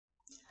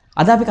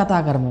අද අපි කතා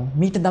කරමු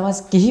මීට දවස්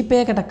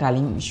කිහිපයකට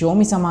කලින්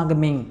Xiaomi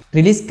සමාගමෙන්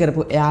රිලීස්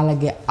කරපු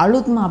එයාලගේ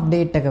අලුත්ම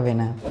අප්ඩේට් එක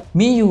වෙන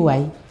MIUI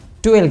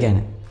 12 ගැන.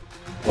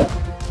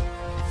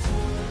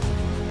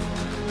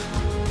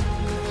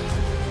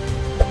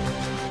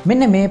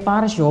 මෙන්න මේ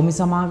පාර Xiaomi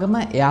සමාගම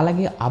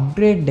එයාලගේ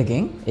අප්ග්‍රේඩ්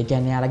එකෙන්, ඒ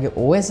කියන්නේ එයාලගේ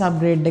OS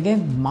අප්ග්‍රේඩ්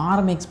එකෙන්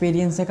මාර්ම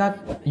එක්ස්පීරියන්ස් එකක්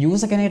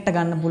යූසර් කෙනෙක්ට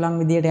ගන්න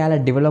පුළුවන් විදියට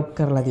එයාලා ඩෙවලොප්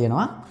කරලා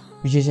තියෙනවා.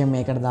 විශේෂයෙන්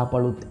මේකට දාපු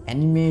අලුත්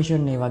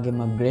ඇනිමේෂන්, ඒ වගේම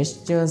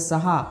ජෙස්චර්ස්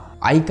සහ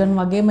අයිකන්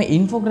වගේම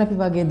ඉන්ෆෝග්‍රැෆි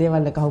වගේ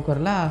දේවල් එකහු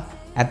කරලා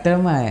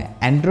ඇත්තම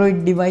Android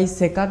device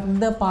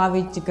එකක්ද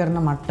පාවිච්චි කරන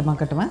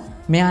මට්ටමකටම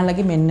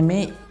මෙයාලගේ මෙන්න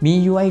මේ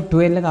MIUI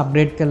 12 එක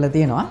අප්ග්‍රේඩ් කරලා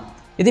තියෙනවා.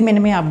 ඉතින්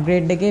මෙන්න මේ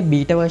අප්ග්‍රේඩ් එකේ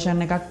බීටා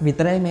version එකක්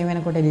විතරයි මේ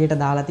වෙනකොට එළියට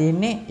දාලා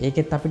තියෙන්නේ.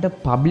 ඒකෙත් අපිට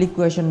public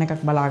version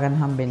එකක් බලා ගන්න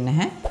හම්බෙන්නේ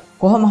නැහැ.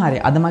 කොහොම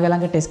හරි අද මගේ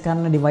ළඟ ටෙස්ට්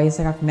කරන්න device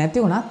එකක්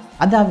නැති වුණත්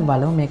අද අපි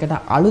බලමු මේකට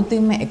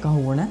අලුතින්ම එකහු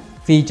වුණ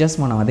features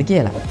මොනවද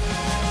කියලා.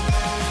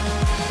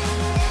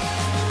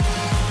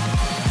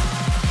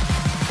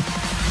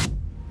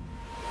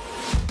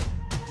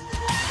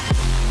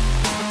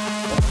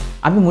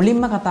 අපි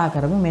මුලින්ම කතා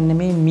කරමු මෙන්න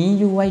මේ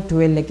MIUI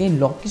 12 එකේ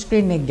lock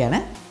screen එක ගැන.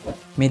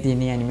 මේ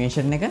තියෙන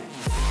ඇනිමේෂන් එක.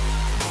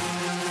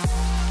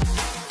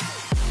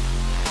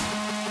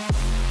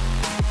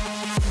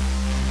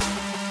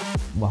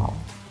 wow.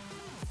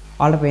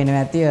 ඔයාලට පේනවා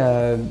ඇති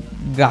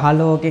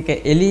ග්‍රහලෝකයක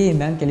එළියේ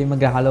ඉඳන් කෙලින්ම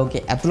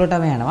ග්‍රහලෝකයේ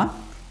ඇතුළටම යනවා.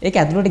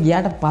 ඒක ඇතුළට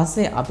ගියාට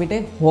පස්සේ අපිට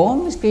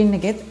home screen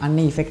එකෙත්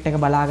අන්නේ effect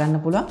එක බලා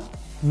ගන්න පුළුවන්.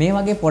 මේ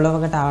වගේ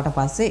පොළවකට ආවට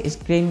පස්සේ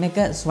ස්ක්‍රීන් එක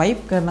ස්වයිප්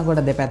කරනකොට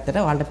දෙපැත්තට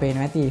ඔයාලට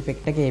පේනවා ඇති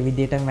ඉෆෙක්ට් එක ඒ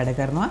විදිහටම වැඩ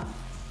කරනවා.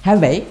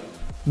 හැබැයි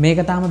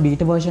මේක තාම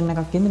බීටා version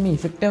එකක් ඉඳන් මේ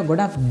ඉෆෙක්ට් එක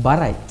ගොඩක්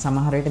බරයි.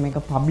 සමහර විට මේක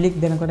පබ්ලික්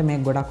දෙනකොට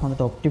මේක ගොඩක්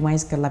හොඳට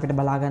ඔප්ටිමයිස් කරලා අපිට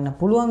බලා ගන්න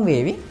පුළුවන්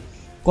වේවි.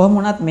 කොහොම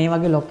වුණත් මේ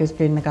වගේ ලොක්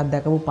ස්ක්‍රීන් එකක්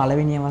දැකපු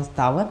පළවෙනි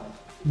අවස්ථාව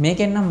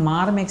මේකෙන් නම්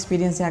මාර්ම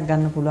එක්ස්පීරියන්ස් එකක්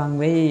ගන්න පුළුවන්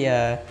වෙයි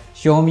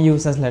Xiaomi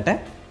users-ලට.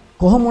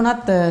 කොහොම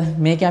වුණත්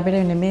මේක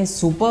අපිට මේ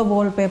super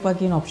wallpaper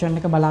කියන option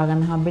එක බලා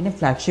ගන්න හම්බෙන්නේ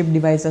flagship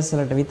devices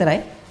වලට විතරයි.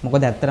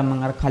 මොකද ඇත්තටම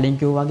මම අර කලින්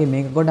කිව්වා වගේ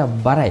මේක ගොඩක්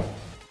බරයි.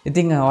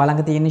 ඉතින්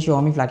ඔයාලඟ තියෙන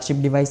Xiaomi flagship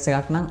device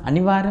එකක් නම්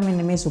අනිවාර්යයෙන්ම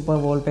මෙන්න මේ super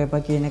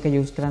wallpaper කියන එක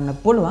use කරන්න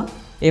පුළුවන්.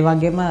 ඒ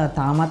වගේම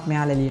තාමත්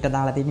මෙයාලා එළියට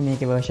දාලා තියෙන්නේ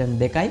මේකේ version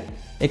දෙකයි.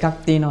 එකක්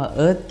තියෙනවා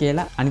Earth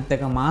කියලා, අනිත්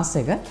එක Mars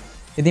එක.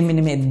 ඉතින්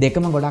මෙන්න මේ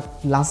දෙකම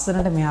ගොඩක්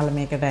ලස්සනට මෙයාලා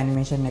මේකට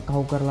animation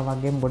එකහු කරලා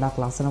වගේම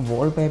ගොඩක් ලස්සන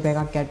wallpaper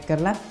එකක් add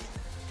කරලා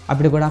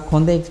අපිට ගොඩක්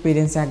හොඳ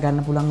එක්ස්පීරියන්ස් එකක්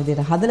ගන්න පුළුවන්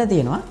විදිහට හදලා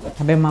තියෙනවා.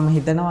 හැබැයි මම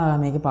හිතනවා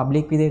මේක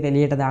පබ්ලික් විදිහට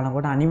එළියට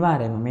දානකොට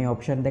අනිවාර්යයෙන්ම මේ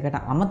ඔප්ෂන් දෙකට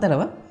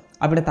අමතරව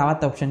අපිට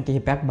තවත් ඔප්ෂන්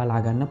කිහිපයක් බලා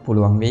ගන්න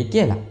පුළුවන් වෙයි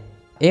කියලා.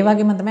 ඒ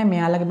වගේම තමයි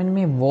මෙයාලගේ මෙන්න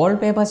මේ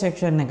wallpaper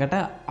section එකට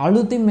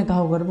අලුතින්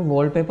එකහු කරපු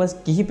wallpapers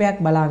කිහිපයක්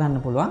බලා ගන්න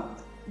පුළුවන්.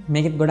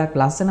 මේකෙත් ගොඩක්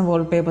ලස්සන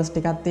wallpapers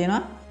ටිකක්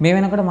තියෙනවා. මේ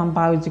වෙනකොට මම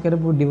පාවිච්චි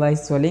කරපු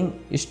device වලින්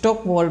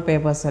stock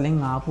wallpapers වලින්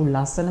ආපු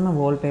ලස්සනම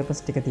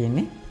wallpapers ටික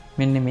තියෙන්නේ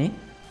මෙන්න මේ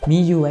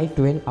MIUI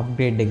 12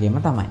 upgrade එකේම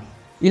තමයි.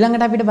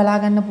 ඊළඟට අපිට බලා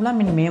ගන්න පුළුවන්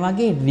මෙන්න මේ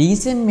වගේ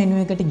recent menu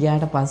එකට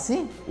ගියාට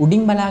පස්සේ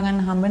උඩින් බලා ගන්න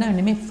හම්බ වෙන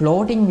මෙන්න මේ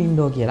floating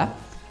window කියලා.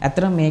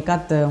 ඇත්තටම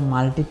මේකත්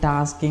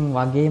multitasking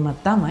වගේම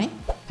තමයි.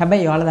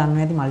 හැබැයි ඔයාලා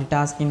දන්නවා ඇති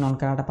multitasking on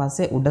කරාට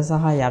පස්සේ උඩ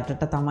සහ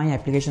යටට තමයි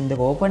application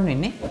දෙක open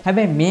වෙන්නේ.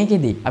 හැබැයි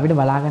මේකෙදි අපිට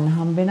බලා ගන්න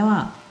හම්බ වෙනවා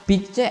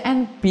picture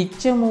and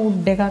picture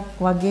mode එකක්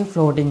වගේ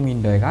floating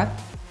window එකක්.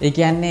 ඒ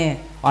කියන්නේ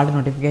ඔයාලට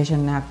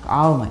notification එකක්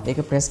ආවම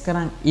ඒක press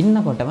කරන්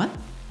ඉන්නකොටම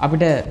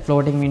අපිට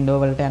floating window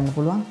වලට යන්න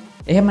පුළුවන්.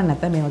 එහෙම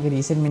නැත්නම් මේ වගේ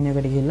recent menu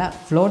එකට ගිහිල්ලා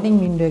floating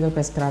window එක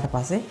press කරාට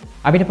පස්සේ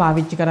අපිට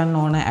පාවිච්චි කරන්න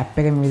ඕන app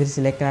එක මේ විදිහට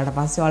select කරාට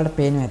පස්සේ ඔයාලට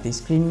පේනවා ඇති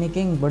screen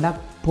එකෙන් ගොඩක්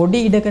පොඩි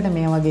ඉඩකට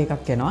මේ වගේ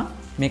එකක් එනවා.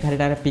 මේක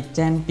හරියට අර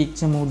picture and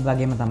picture mode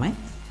වගේම තමයි.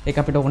 ඒක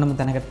අපිට ඕනම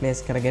තැනකට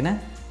place කරගෙන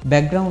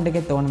background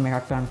එකෙත් ඕනම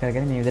එකක් run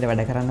කරගෙන මේ විදිහට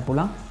වැඩ කරන්න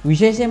පුළුවන්.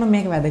 විශේෂයෙන්ම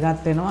මේක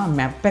වැදගත් වෙනවා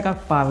map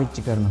එකක්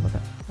පාවිච්චි කරනකොට.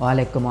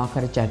 ඔයාලා එක්ක මොකක්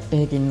හරි chat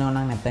එකක ඉන්නවා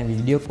නම් නැත්නම්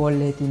video call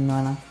එකක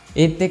ඉන්නවා නම්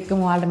ඒත්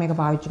එක්කම ඔයාලට මේක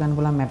පාවිච්චි කරන්න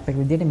පුළුවන් map එක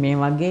විදිහට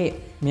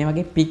මේ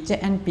වගේ picture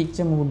and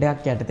picture mode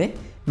එකක් යටතේ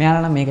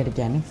මෙයාලා නම් මේකට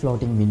කියන්නේ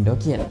floating window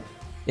කියලා.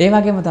 ඒ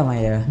වගේම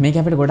තමයි මේක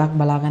අපිට ගොඩක්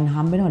බලා ගන්න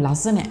හම්බ වෙනවා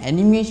ලස්සන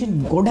animation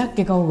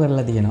ගොඩක් එකව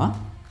කරලා තියෙනවා.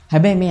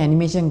 හැබැයි මේ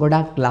animation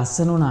ගොඩක්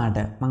ලස්සන වුණාට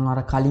මම අර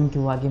කලින්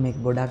කිව්වා වගේ මේක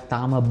ගොඩක්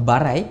තාම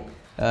බරයි.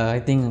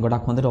 ඉතින්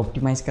ගොඩක් හොඳට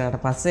optimize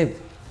කරාට පස්සේ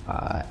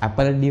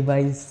Apple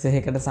device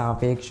එකකට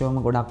සාපේක්ෂවම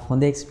ගොඩක්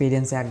හොඳ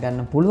experience එකක්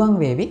ගන්න පුළුවන්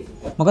වේවි.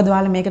 මොකද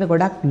ඔයාලා මේකට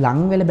ගොඩක්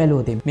ලං වෙලා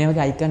බැලුවොත් මේ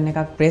වගේ icon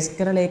එකක් press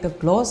කරලා ඒක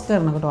close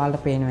කරනකොට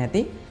ඔයාලට පේනවා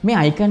ඇති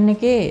මේ icon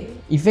එකේ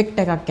effect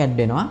එකක් add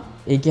වෙනවා.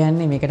 ඒ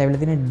කියන්නේ මේකට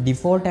ඇවිල්ලා තියෙන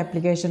default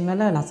application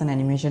වල ලස්සන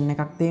animation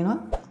එකක් තියෙනවා.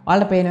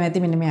 ඔයාලට පේනවා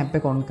ඇති මෙන්න මේ app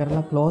එක on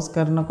කරලා close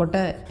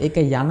කරනකොට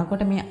ඒක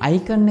යනකොට මේ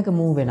icon එක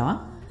move වෙනවා.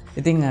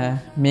 ඉතින්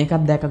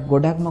මේකත් දැක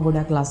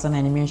ගොඩක් ලස්සන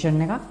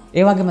ඇනිමේෂන් එකක්.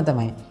 ඒ වගේම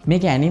තමයි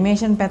මේකේ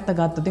ඇනිමේෂන් පැත්ත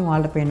ගත්තොත්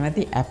ඔයාලට පේනවා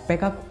ඇති ඇප්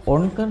එකක්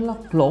ඔන් කරලා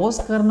ක්ලෝස්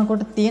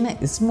කරනකොට තියෙන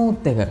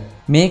ස්මූත් එක.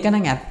 මේක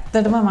නම්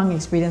ඇත්තටම මම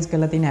එක්ස්පීරියන්ස්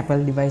කරලා තියෙන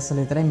Apple device වල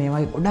විතරයි මේ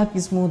වගේ ගොඩක්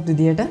ස්මූත්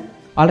විදියට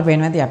ඔයාලට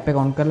පේනවා ඇති ඇප් එක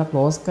ඔන් කරලා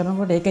ක්ලෝස්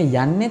කරනකොට ඒක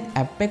යන්නේ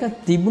ඇප් එක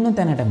තිබුණ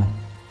තැනටම.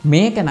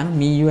 මේක නම්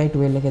MIUI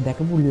 12 එකේ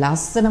දැකපු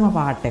ලස්සනම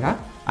පාර්ට් එකක්.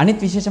 අනිත්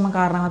විශේෂම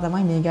කාරණාව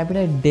තමයි මේක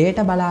අපිට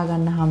data බලා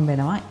ගන්න හම්බ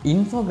වෙනවා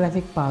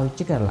infographic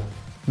පාවිච්චි කරලා.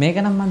 මේක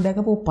නම් මම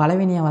දැකපු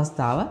පළවෙනි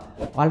අවස්ථාව.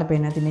 ඔයාලට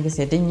පේන්න ඇති මේක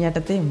setting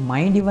යටතේ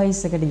my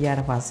device එකට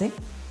ගියාට පස්සේ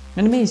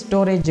මෙන්න මේ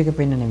storage එක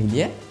පෙන්වන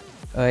විදිය.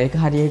 ඒක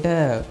හරියට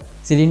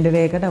සිලින්ඩර්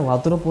එකකට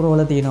වතුර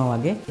පුරවලා තියෙනවා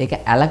වගේ. ඒක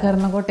ඇල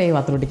කරනකොට ඒ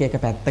වතුර ටික එක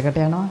පැත්තකට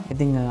යනවා.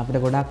 ඉතින් අපිට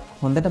ගොඩක්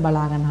හොඳට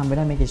බලා ගන්න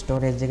හම්බෙනවා මේකේ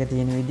storage එක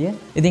තියෙන විදිය.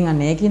 ඉතින්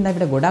අන්න ඒකින්ද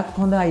අපිට ගොඩක්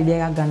හොඳ idea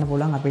එකක් ගන්න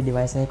පුළුවන් අපේ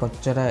device එකේ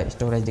කොච්චර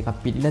storage එකක්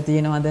පිළිලා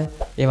තියෙනවද,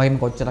 ඒ වගේම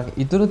කොච්චරක්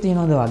ඉතුරු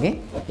තියෙනවද වගේ.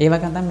 ඒ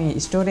වගේම තමයි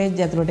මේ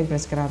storage ඇතුළට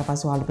press කරාට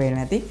පස්සේ ඔයාලට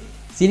පේන්න ඇති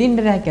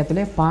සිලින්ඩර් එක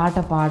ඇතුලේ පාට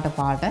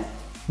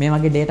මේ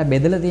වගේ data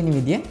බෙදලා තියෙන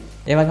විදිය.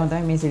 ඒ වගේම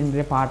තමයි මේ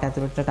සිලින්ඩරේ පාට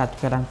ඇතුළට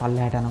ටච් කරන්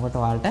පල්ලෙහාට යනකොට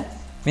ඔයාලට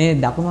මේ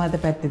දකුණු අත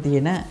පැත්තේ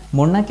තියෙන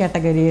මොන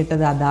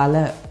කැටගරියටද අදාළ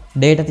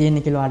data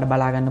තියෙන්නේ කියලා ඔයාලට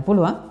බලා ගන්න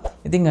පුළුවන්.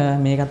 ඉතින්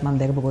මේකත් මම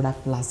දැකපු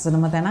ගොඩක්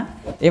ලස්සනම තැන.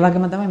 ඒ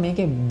වගේම තමයි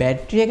මේකේ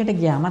බැටරි එකට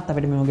ගියාමත්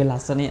අපිට මේකේ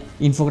ලස්සන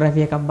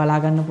ඉන්ෆෝග්‍රැෆි එකක් බලා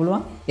ගන්න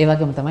පුළුවන්. ඒ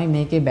වගේම තමයි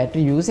මේකේ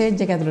බැටරි යූසේජ්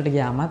එක ඇතුළට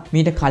ගියාමත්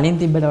මීට කලින්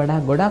තිබ්බට වඩා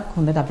ගොඩක්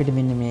හොඳට අපිට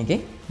මෙන්න මේකේ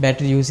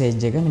බැටරි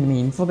යූසේජ් එක මෙන්න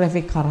මේ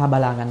ඉන්ෆෝග්‍රැෆික් කරා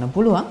බලා ගන්න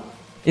පුළුවන්.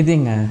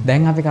 ඉතින්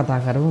දැන් අපි කතා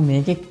කරමු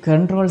මේකේ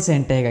කන්ට්‍රෝල්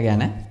සෙන්ටර් එක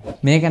ගැන.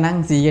 මේක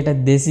නම්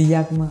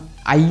 100%ක්ම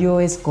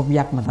iOS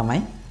කොපියක්ම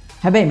තමයි.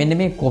 හැබැයි මෙන්න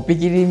මේ කොපි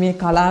කිරීමේ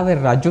කලාවේ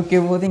රජු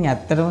කිව්වොත්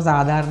ඇත්තටම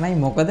සාධාරණයි.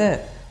 මොකද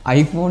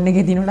iPhone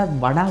එකේ තියෙනටත්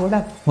වඩා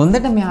ගොඩක්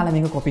හොඳට මෙයාලා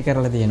මේක කොපි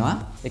කරලා තියෙනවා.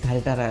 ඒක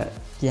හරියට අර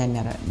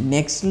කියන්නේ අර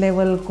next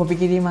level කොපි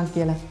කිරීමක්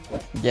කියලා.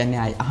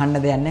 කියන්නේ අහන්න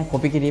දෙයක් නැහැ.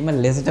 කොපි කිරීම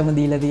ලෙසටම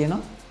දීලා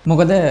තියෙනවා.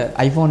 මොකද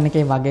iPhone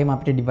එකේ වගේම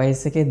අපිට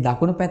device එකේ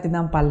දකුණු පැත්තේ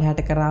ඉඳන්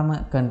පල්ලෙහාට කරාම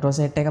control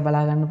set එක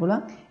බලා ගන්න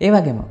පුළුවන්. ඒ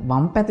වගේම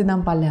වම් පැත්තේ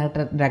ඉඳන් පල්ලෙහාට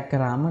drag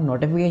කරාම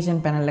notification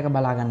panel එක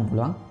බලා ගන්න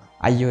පුළුවන්.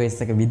 iOS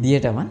එක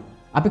විදියටම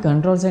අපි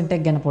control center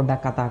එක ගැන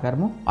පොඩ්ඩක් කතා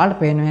කරමු. ඔයාලට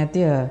පේනවා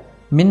ඇති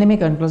මෙන්න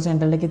මේ control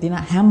center එකේ තියෙන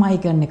හැම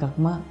icon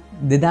එකක්ම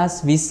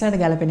 2020ට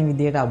ගැලපෙන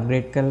විදියට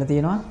අප්ග්‍රේඩ් කරලා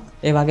තියෙනවා.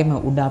 ඒ වගේම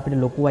උඩ අපිට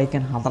ලොකු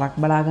icon 4ක්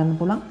බලා ගන්න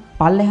පුළුවන්.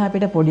 පල්ලෙහා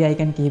අපිට පොඩි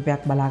icon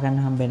කිහිපයක් බලා ගන්න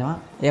හම්බ වෙනවා.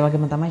 ඒ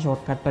වගේම තමයි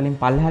shortcut වලින්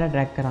පල්ලෙහාට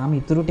drag කරාම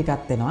ඉතුරු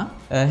ටිකක් එනවා.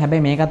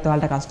 හැබැයි මේකත්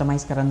ඔයාලට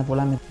customize කරන්න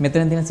පුළුවන්.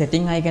 මෙතන තියෙන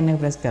setting icon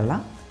එක press කරලා.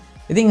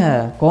 ඉතින්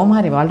කොහොම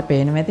හරි ඔයාලට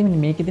පේනවා ඇති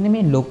මේකේ තියෙන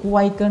මේ ලොකු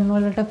icon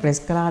වලට press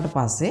කරාට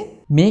පස්සේ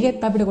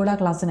මේකෙත් අපිට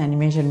ගොඩක් ලස්සන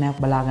animation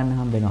එකක් බලා ගන්න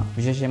හම්බ වෙනවා.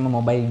 විශේෂයෙන්ම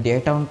mobile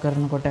data on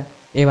කරනකොට,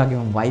 ඒ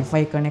වගේම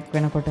Wi-Fi connect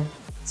වෙනකොට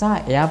සහ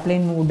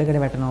airplane mode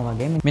එකට වැටෙනවා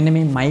වගේ මෙන්න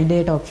මේ my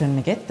data option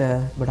එකෙත්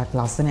ගොඩක්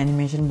ලස්සන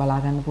animation බලා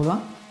ගන්න පුළුවන්.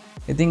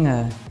 ඉතින්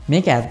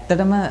මේක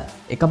ඇත්තටම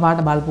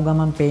එකපාරට බලපු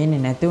ගමන්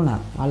පේන්නේ නැති වුණා.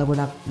 ඔයාලා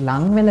ගොඩක්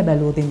ලං වෙලා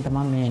බැලුවොතින්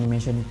තමයි මේ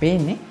animation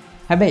පේන්නේ.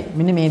 හැබැයි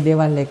මෙන්න මේ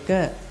දේවල් එක්ක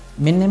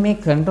මෙන්න මේ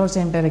control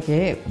center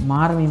එකේ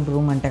මාරම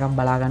improvement එකක්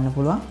බලා ගන්න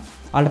පුළුවන්.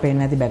 ඔයාලට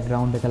පේන්න ඇති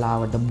background එක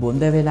ලාවට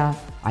බොඳ වෙලා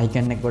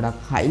icon එක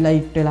ගොඩක්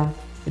highlight වෙලා.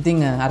 ඉතින්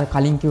අර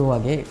කලින් කිව්වා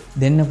වගේ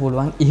දෙන්න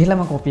පුළුවන් ඉහළම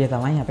කොපිය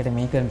තමයි අපිට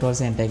මේ control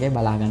center එකේ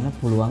බලා ගන්න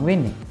පුළුවන්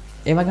වෙන්නේ.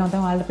 ඒ වගේම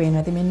තමයි ඔයාලට පේන්න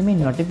ඇති මෙන්න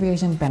මේ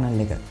notification panel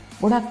එක.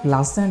 ගොඩක්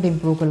ලස්සනට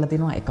improve කරලා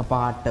තිනවා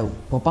එකපාරට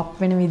pop up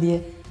වෙන විදිය.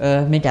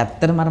 මේක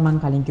ඇත්තටම අර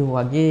මම කලින්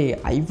කිව්වා වගේ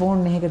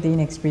iPhone එකක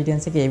තියෙන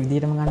experience එක ඒ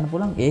විදිහටම ගන්න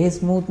පුළුවන්. ඒ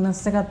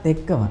smoothness එකත්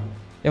එක්කම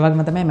ඒ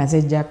වගේම තමයි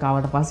message එකක්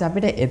ආවට පස්සේ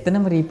අපිට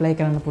එතනම reply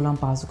කරන්න පුළුවන්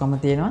පහසුකම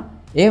තියෙනවා.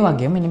 ඒ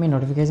වගේම මෙන්න මේ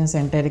notification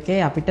center එකේ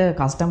අපිට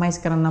customize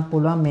කරන්න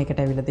පුළුවන්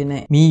මේකට ඇවිල්ලා තියෙන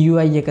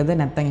MIUI එකද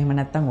නැත්නම් එහෙම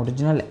නැත්නම්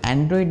original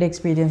Android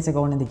experience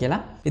එක ඕනේද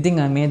කියලා.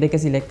 ඉතින් මේ දෙක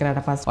select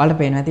කරාට පස්සේ ඔයාලට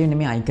පේනවා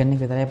ඇති මේ icon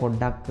එක විතරයි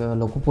පොඩ්ඩක්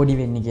ලොකු පොඩි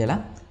වෙන්නේ කියලා.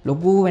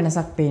 ලොකු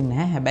වෙනසක් පේන්නේ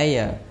නැහැ.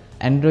 හැබැයි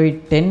Android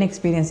 10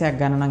 experience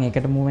එකක් ගන්න නම්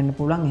ඒකට move වෙන්න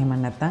පුළුවන්. එහෙම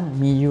නැත්නම්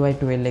MIUI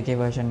 12 එකේ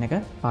version එක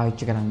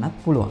පාවිච්චි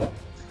කරන්නත් පුළුවන්.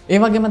 ඒ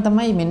වගේම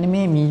තමයි මෙන්න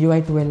මේ MIUI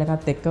 12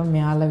 එකත් එක්ක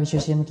මෙයාලා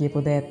විශේෂයෙන් කියපු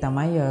දේ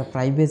තමයි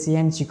privacy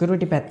and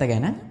security පැත්ත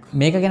ගැන.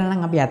 මේක ගැන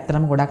නම් අපි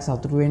ඇත්තටම ගොඩක්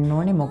සතුටු වෙන්න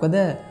ඕනේ. මොකද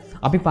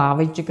අපි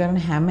පාවිච්චි කරන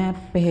හැම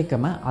app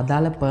එකකම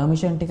අදාළ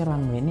permission ටික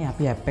run වෙන්නේ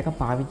අපි app එක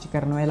පාවිච්චි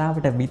කරන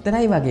වෙලාවට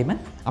විතරයි. වගේම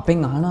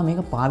අපෙන් අහනවා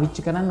මේක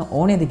පාවිච්චි කරන්න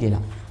ඕනේද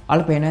කියලා.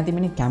 ඔයාලා පේනවා ඇති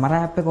මේ camera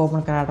app එක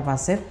open කරාට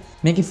පස්සේ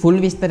මේකේ full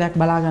විස්තරයක්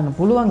බලා ගන්න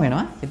පුළුවන්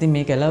වෙනවා. ඉතින්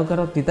මේක allow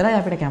කරොත් විතරයි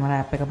අපිට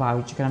camera app එක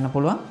පාවිච්චි කරන්න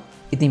පුළුවන්.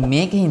 ඉතින්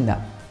මේකෙන්ද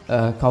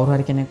කවුරු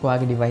හරි කෙනෙක්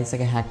ඔයාගේ device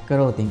එක hack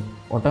කරොත්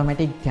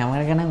automatic camera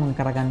එක නම් on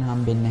කරගන්න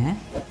හම්බෙන්නේ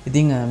නැහැ.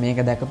 ඉතින් මේක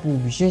දැකපු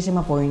විශේෂම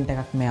point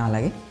එකක්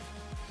මෙයාලගේ.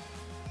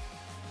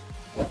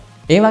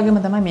 ඒ වගේම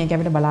තමයි මේක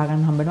අපිට බලා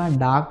ගන්න හම්බ වෙනවා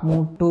dark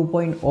mode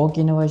 2.0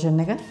 කියන version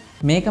එක.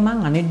 මේක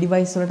මං අනිත්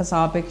device වලට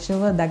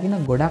සාපේක්ෂව දකින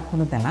ගොඩක්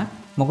හොඳ තැනක්.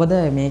 මොකද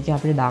මේකේ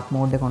අපිට dark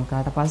mode එක on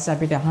කරාට පස්සේ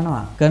අපිට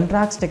අහනවා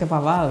contrast එක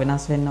පවා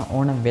වෙනස් වෙන්න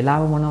ඕන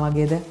වෙලාව මොන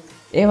වගේද.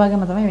 ඒ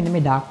වගේම තමයි මෙන්න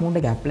මේ dark mode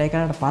එක apply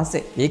කරාට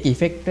පස්සේ ඒක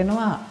effect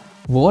වෙනවා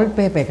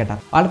wallpaper එකට.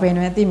 ඔයාලට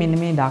පේනවා ඇති මෙන්න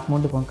මේ dark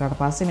mode එක on කරාට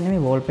පස්සේ මෙන්න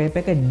මේ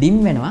wallpaper එක dim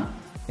වෙනවා.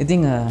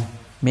 ඉතින්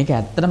මේක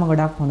ඇත්තටම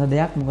ගොඩක් හොඳ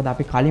දෙයක්. මොකද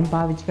අපි කලින්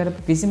පාවිච්චි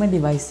කරපු කිසිම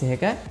device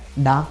එකක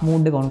dark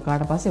mode එක on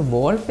කරාට පස්සේ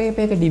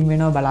wallpaper එක dim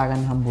වෙනවා බලා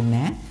ගන්න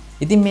හම්බුන්නේ නැහැ.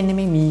 ඉතින් මෙන්න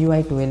මේ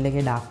MIUI 12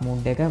 එකේ dark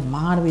mode එක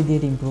මාර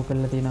විදියට improve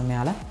කරලා තියෙනවා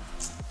මෙයාලා.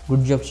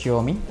 good job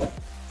Xiaomi.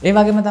 ඒ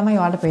වගේම තමයි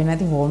ඔයාලට පේනවා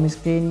ඇති home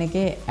screen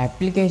එකේ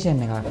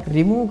application එකක්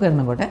remove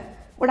කරනකොට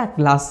ගොඩක්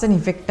ලස්සන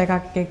effect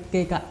එකක් එක්ක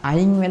ඒක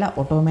අයින් වෙලා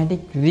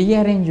automatic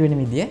rearrange වෙන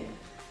විදිය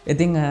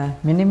ඉතින්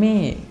මෙන්න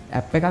මේ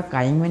ඇප් එකක්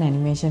අයින් වෙන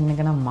ඇනිමේෂන්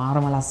එක නම්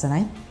මාරම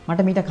ලස්සනයි.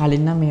 මට මීට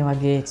කලින් නම් මේ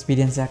වගේ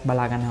එක්ස්පීරියන්ස් එකක්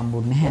බලා ගන්න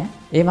හම්බුනේ නැහැ.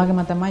 ඒ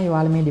වගේම තමයි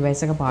ඔයාලා මේ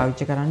ඩිවයිස් එක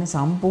පාවිච්චි කරන්නේ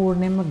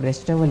සම්පූර්ණයෙන්ම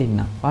ග්‍රෙස්ටර් වලින්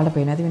නම්. ඔයාලට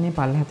පේන ඇති මේ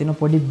පල්ලෙහා තියෙන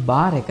පොඩි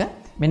බාර් එක.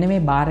 මෙන්න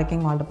මේ බාර්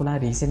එකෙන් ඔයාලට පුළුවන්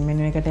රීසෙන්ට්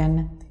මෙනු එකට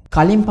යන්න.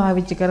 කලින්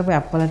පාවිච්චි කරපු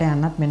ඇප් වලට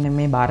යන්නත් මෙන්න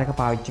මේ බාර් එක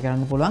පාවිච්චි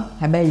කරන්න පුළුවන්.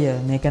 හැබැයි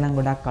මේක නම්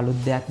ගොඩක් අලුත්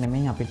දෙයක්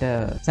නෙමෙයි. අපිට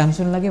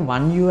Samsung ලගේ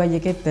One UI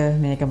එකෙත්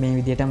මේක මේ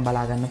විදිහටම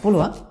බලා ගන්න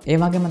පුළුවන්. ඒ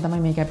වගේම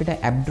තමයි මේක අපිට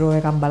ඇප් ඩ්‍රෝ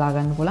එකක් බලා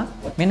ගන්න පුළුවන්.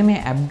 මෙන්න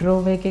මේ ඇප් ඩ්‍රෝ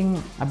එකෙන්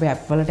අපි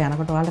ඇප් වලට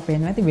යනකොට ඔයාලට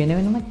පේනවා ඇති වෙන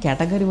වෙනම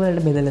කැටගරි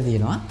වලට බෙදලා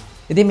තියෙනවා.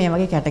 ඉතින් මේ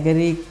වගේ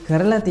කැටගරි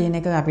කරලා තියෙන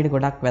එක අපිට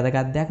ගොඩක්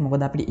වැදගත් දෙයක්.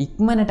 මොකද අපිට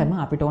ඉක්මනටම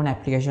අපිට ඕන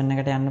ඇප්ලිකේෂන්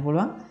එකට යන්න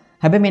පුළුවන්.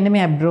 හැබැයි මෙන්න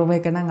මේ ඇප් ඩ්‍රෝ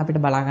එක නම්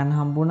අපිට බලා ගන්න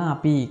හම්බුණා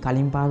අපි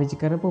කලින්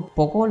පාවිච්චි කරපු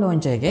Poco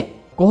launcher එකේ.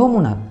 කොහොම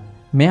වුණත්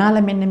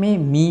මෙයාලා මෙන්න මේ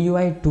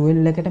MIUI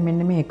 12 එකට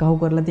මෙන්න මේ එකහු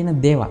කරලා තියෙන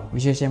දේවල්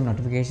විශේෂයෙන්ම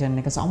notification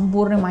එක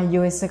සම්පූර්ණයෙන්ම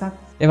iOS එකක්.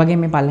 ඒ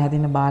වගේම මේ පල්ලෙහා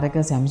තියෙන බාර් එක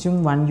Samsung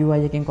One UI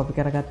එකෙන් copy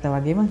කරගත්තා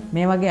වගේම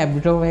මේ වගේ app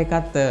draw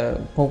එකත්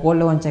Poco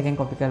launcher එකෙන්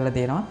copy කරලා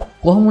තියෙනවා.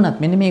 කොහොම වුණත්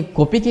මෙන්න මේ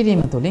copy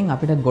කිරීම තුළින්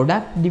අපිට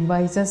ගොඩක්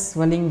devices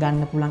වලින්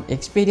ගන්න පුළුවන්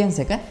experience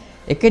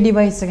එක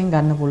device එකෙන්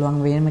ගන්න පුළුවන්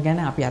වීම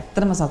ගැන අපි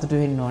ඇත්තටම සතුටු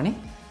වෙන්න ඕනේ.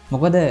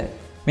 මොකද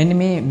මෙන්න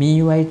මේ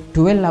MIUI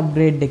 12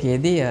 upgrade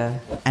එකේදී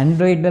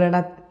Android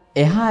වලටත්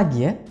එහා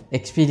ගිය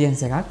එක්ස්පීරියන්ස්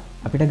එකක්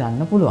අපිට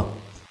ගන්න පුළුවන්.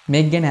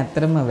 මේක ගැන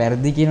ඇත්තටම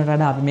වැරදි කියනට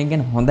වඩා අපි මේක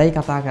ගැන හොඳයි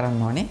කතා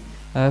කරන්න ඕනේ.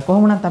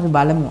 කොහොම වුණත් අපි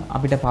බලමු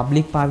අපිට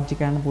පබ්ලික් පාවිච්චි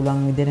කරන්න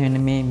පුළුවන් විදිහට මෙන්න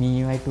මේ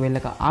MIUI 12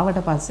 එක ආවට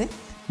පස්සේ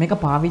මේක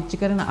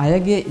පාවිච්චි කරන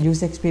අයගේ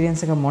යූස්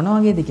එක්ස්පීරියන්ස් එක මොන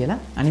වගේද කියලා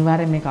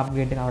අනිවාර්යෙන් මේක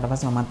අප්ග්‍රේඩ් එක ආවට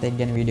පස්සේ මමත් ඒක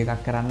ගැන වීඩියෝ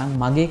එකක් කරන්නම්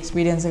මගේ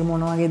එක්ස්පීරියන්ස් එක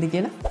මොන වගේද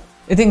කියලා.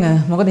 ඉතින්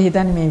මොකද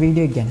හිතන්නේ මේ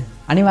වීඩියෝ එක ගැන?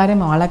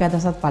 අනිවාර්යෙන්ම ඔයාලගේ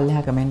අදහසත්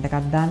පල්ලෙහා කමෙන්ට්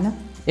එකක් දාන්න.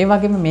 ඒ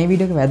වගේම මේ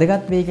වීඩියෝ එක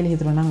වැදගත් වෙයි කියලා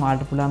හිතනවා නම්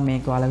ඔයාලට පුළුවන්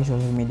මේක ඔයාලගේ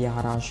සෝෂල් මීඩියා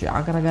හරහා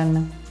ෂෙයා කරගන්න.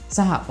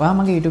 සහ ඔයා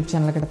මගේ YouTube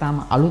channel එකට තාම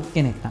අලුත්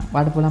කෙනෙක් නම්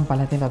ඔයාලට පුළුවන්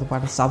පල්ලෙහා තියෙන රතු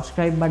පාට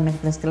subscribe button එක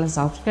press කරලා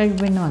subscribe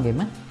වෙන්න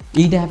වගේම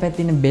ඊට හැපැත්තේ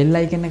තියෙන bell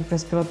icon එක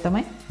press කරොත්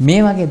තමයි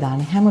මේ වගේ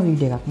දාන හැම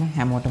වීඩියෝ එකක්ම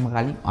හැමෝටම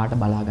කලින්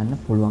ඔයාලට බලා ගන්න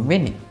පුළුවන්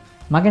වෙන්නේ.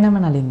 මගේ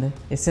නම නලින්ද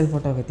SL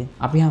photo වෙතින්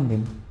අපි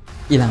හම්බෙමු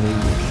ඊළඟ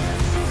වීඩියෝ එකේ.